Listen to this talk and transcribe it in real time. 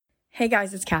Hey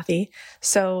guys, it's Kathy.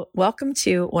 So welcome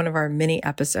to one of our mini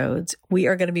episodes. We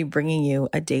are going to be bringing you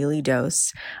a daily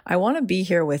dose. I want to be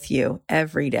here with you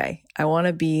every day. I want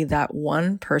to be that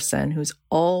one person who's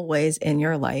always in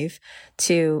your life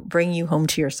to bring you home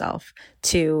to yourself,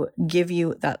 to give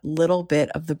you that little bit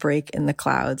of the break in the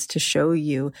clouds, to show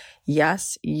you,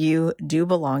 yes, you do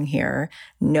belong here.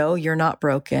 No, you're not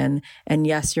broken. And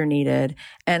yes, you're needed.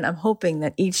 And I'm hoping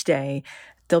that each day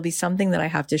there'll be something that I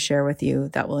have to share with you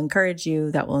that will encourage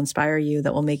you, that will inspire you,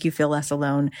 that will make you feel less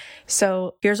alone.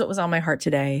 So here's what was on my heart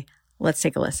today. Let's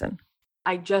take a listen.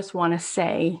 I just want to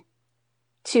say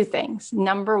two things.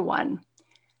 Number one,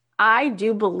 I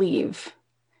do believe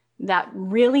that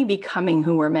really becoming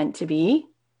who we're meant to be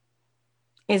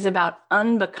is about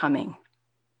unbecoming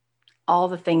all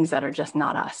the things that are just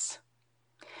not us.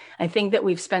 I think that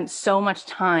we've spent so much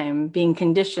time being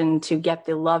conditioned to get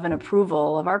the love and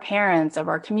approval of our parents, of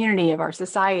our community, of our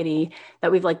society,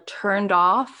 that we've turned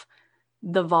off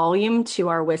the volume to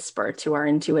our whisper, to our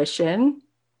intuition.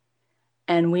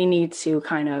 And we need to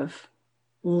kind of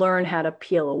learn how to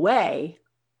peel away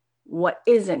what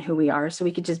isn't who we are so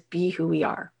we could just be who we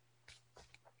are.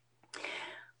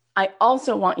 I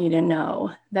also want you to know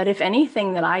that if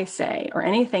anything that I say or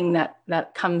anything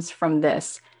that comes from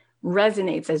this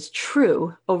resonates as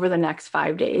true over the next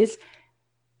 5 days,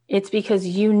 it's because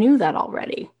you knew that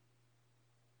already.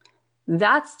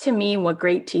 That's, to me, what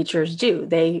great teachers do.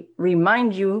 They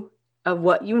remind you of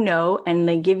what you know, and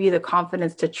they give you the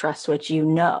confidence to trust what you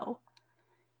know,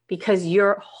 because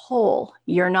you're whole,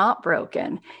 you're not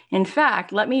broken. In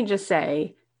fact, let me just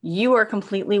say, you are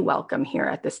completely welcome here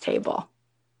at this table.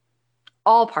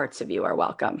 All parts of you are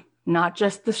welcome, not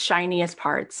just the shiniest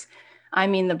parts. I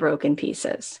mean the broken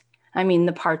pieces. I mean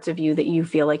the parts of you that you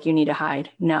feel like you need to hide.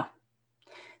 No,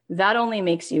 that only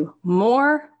makes you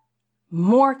more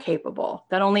capable.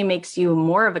 That only makes you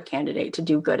more of a candidate to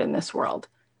do good in this world.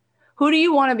 Who do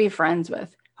you want to be friends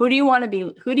with? Who do you want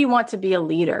to be a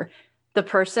leader? The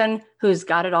person who's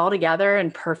got it all together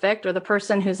and perfect, or the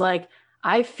person who's like,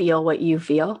 I feel what you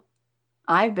feel.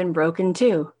 I've been broken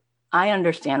too. I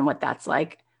understand what that's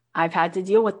like. I've had to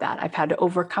deal with that. I've had to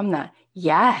overcome that.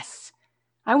 Yes.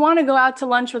 I want to go out to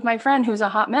lunch with my friend who's a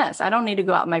hot mess. I don't need to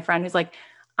go out with my friend who's like,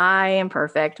 I am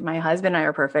perfect. My husband and I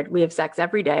are perfect. We have sex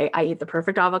every day. I eat the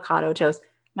perfect avocado toast.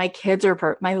 My kids are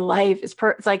perfect. My life is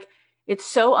perfect. It's like, it's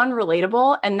so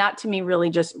unrelatable. And that to me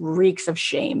really just reeks of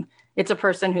shame. It's a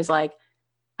person who's like,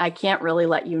 I can't really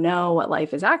let you know what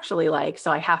life is actually like.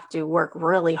 So I have to work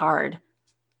really hard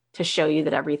to show you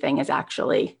that everything is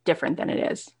actually different than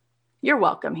it is. You're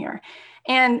welcome here.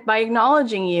 And by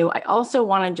acknowledging you, I also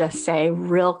want to just say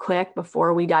real quick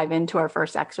before we dive into our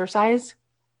first exercise,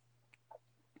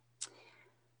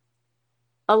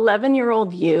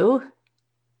 11-year-old you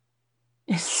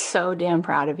is so damn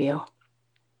proud of you.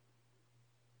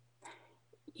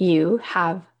 You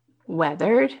have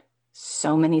weathered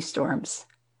so many storms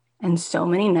and so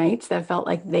many nights that felt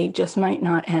like they just might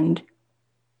not end.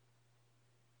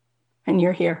 And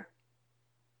you're here.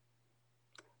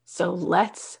 So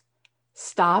let's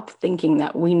stop thinking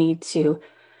that we need to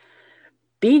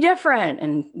be different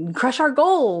and crush our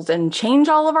goals and change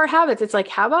all of our habits. It's like,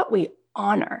 how about we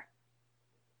honor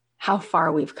how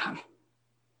far we've come,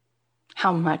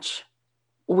 how much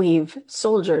we've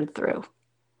soldiered through.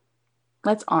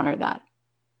 Let's honor that.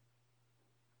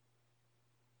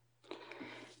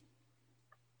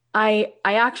 I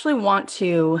actually want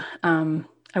to,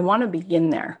 I want to begin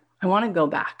there. I want to go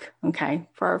back, okay,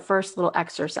 for our first little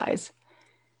exercise.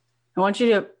 I want you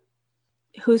to,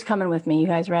 who's coming with me? You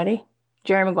guys ready?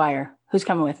 Jerry McGuire, who's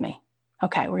coming with me?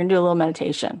 Okay, we're going to do a little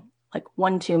meditation, like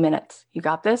 1-2 minutes. You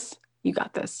got this? You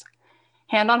got this.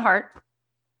 Hand on heart.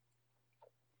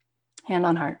 Hand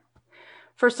on heart.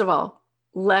 First of all,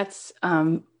 let's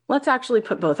actually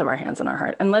put both of our hands on our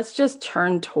heart, and let's just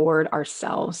turn toward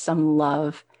ourselves some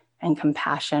love and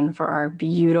compassion for our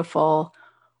beautiful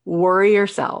warrior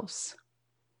selves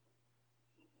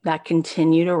that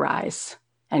continue to rise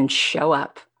and show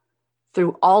up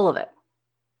through all of it,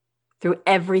 through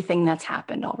everything that's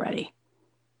happened already.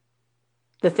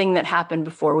 The thing that happened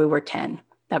before we were 10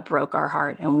 that broke our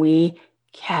heart and we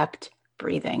kept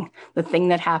breathing. The thing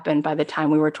that happened by the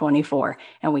time we were 24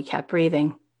 and we kept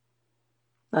breathing.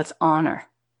 Let's honor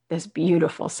this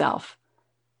beautiful self,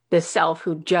 this self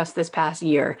who just this past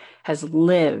year has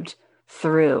lived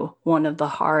through one of the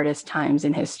hardest times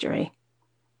in history.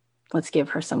 Let's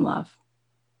give her some love.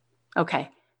 Okay,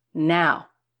 now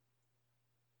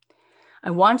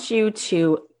I want you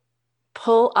to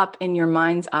pull up in your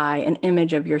mind's eye an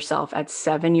image of yourself at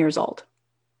 7 years old.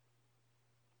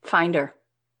 Find her,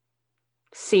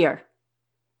 see her.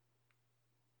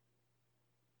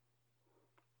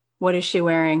 What is she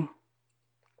wearing?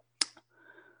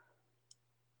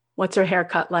 What's her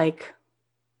haircut like?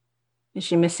 Is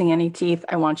she missing any teeth?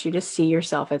 I want you to see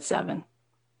yourself at 7.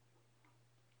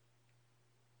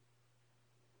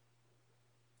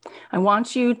 I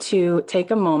want you to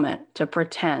take a moment to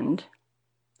pretend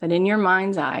that in your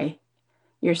mind's eye,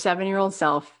 your 7-year-old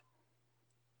self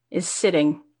is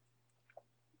sitting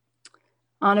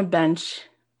on a bench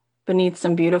beneath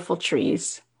some beautiful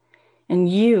trees. And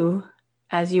you,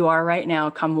 as you are right now,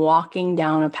 come walking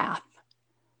down a path.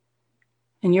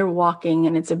 And you're walking,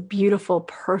 and it's a beautiful,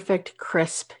 perfect,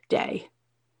 crisp day.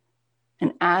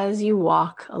 And as you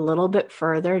walk a little bit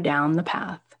further down the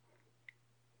path,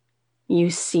 you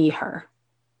see her.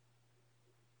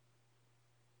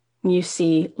 You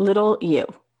see little you.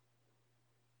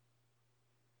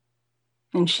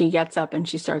 And she gets up and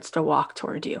she starts to walk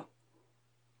toward you.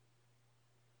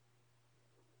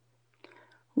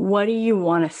 What do you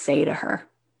want to say to her?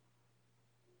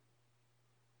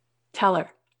 Tell her.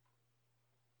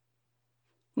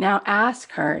 Now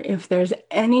ask her if there's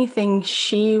anything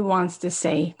she wants to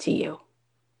say to you.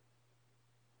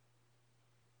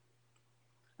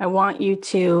 I want you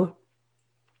to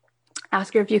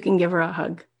ask her if you can give her a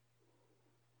hug.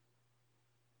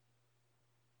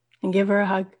 And give her a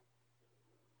hug.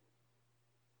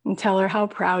 And tell her how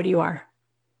proud you are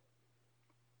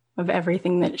of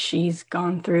everything that she's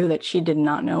gone through that she did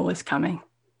not know was coming.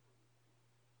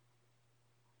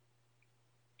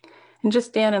 And just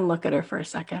stand and look at her for a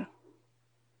second.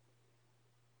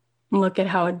 And look at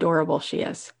how adorable she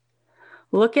is.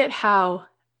 Look at how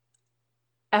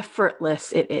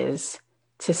effortless it is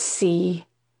to see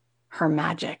her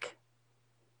magic.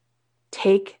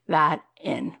 Take that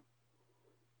in.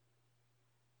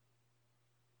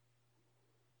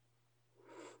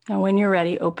 Now, when you're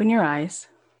ready, open your eyes.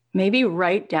 Maybe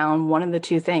write down one of the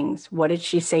two things. What did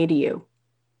she say to you?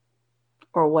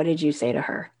 Or what did you say to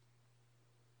her?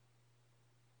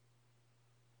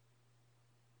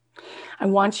 I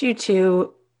want you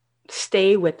to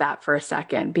stay with that for a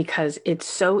second, because it's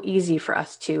so easy for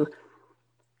us to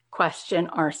question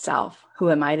ourselves. Who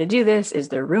am I to do this? Is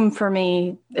there room for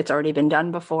me? It's already been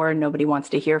done before. Nobody wants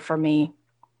to hear from me.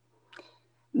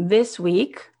 This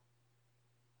week,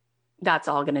 that's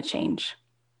all going to change.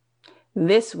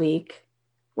 This week,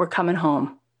 we're coming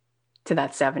home to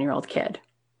that 7-year-old kid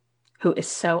who is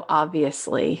so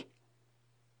obviously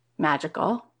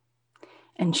magical,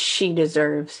 and she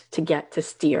deserves to get to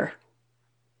steer.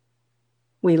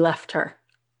 We left her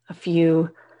a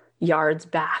few yards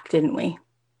back, didn't we?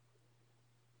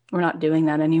 We're not doing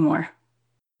that anymore.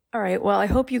 All right. Well, I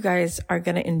hope you guys are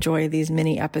going to enjoy these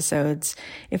mini episodes.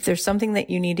 If there's something that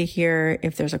you need to hear,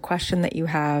 if there's a question that you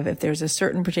have, if there's a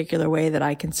certain particular way that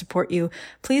I can support you,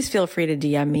 please feel free to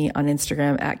DM me on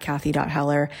Instagram at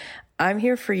Kathy.Heller. I'm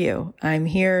here for you. I'm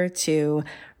here to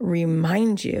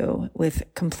remind you with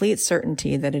complete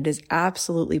certainty that it is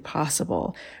absolutely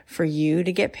possible for you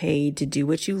to get paid to do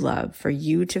what you love, for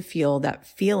you to feel that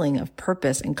feeling of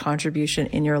purpose and contribution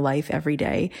in your life every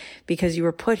day, because you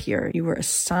were put here. You were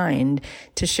assigned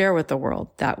to share with the world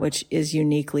that which is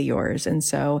uniquely yours. And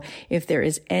so if there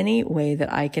is any way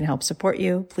that I can help support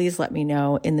you, please let me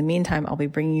know. In the meantime, I'll be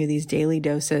bringing you these daily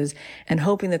doses and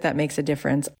hoping that that makes a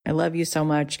difference. I love you so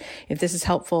much. If this is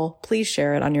helpful, please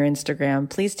share it on your Instagram.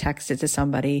 Please text it to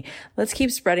somebody. Let's keep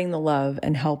spreading the love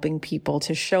and helping people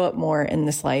to show up more in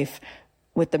this life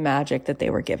with the magic that they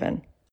were given.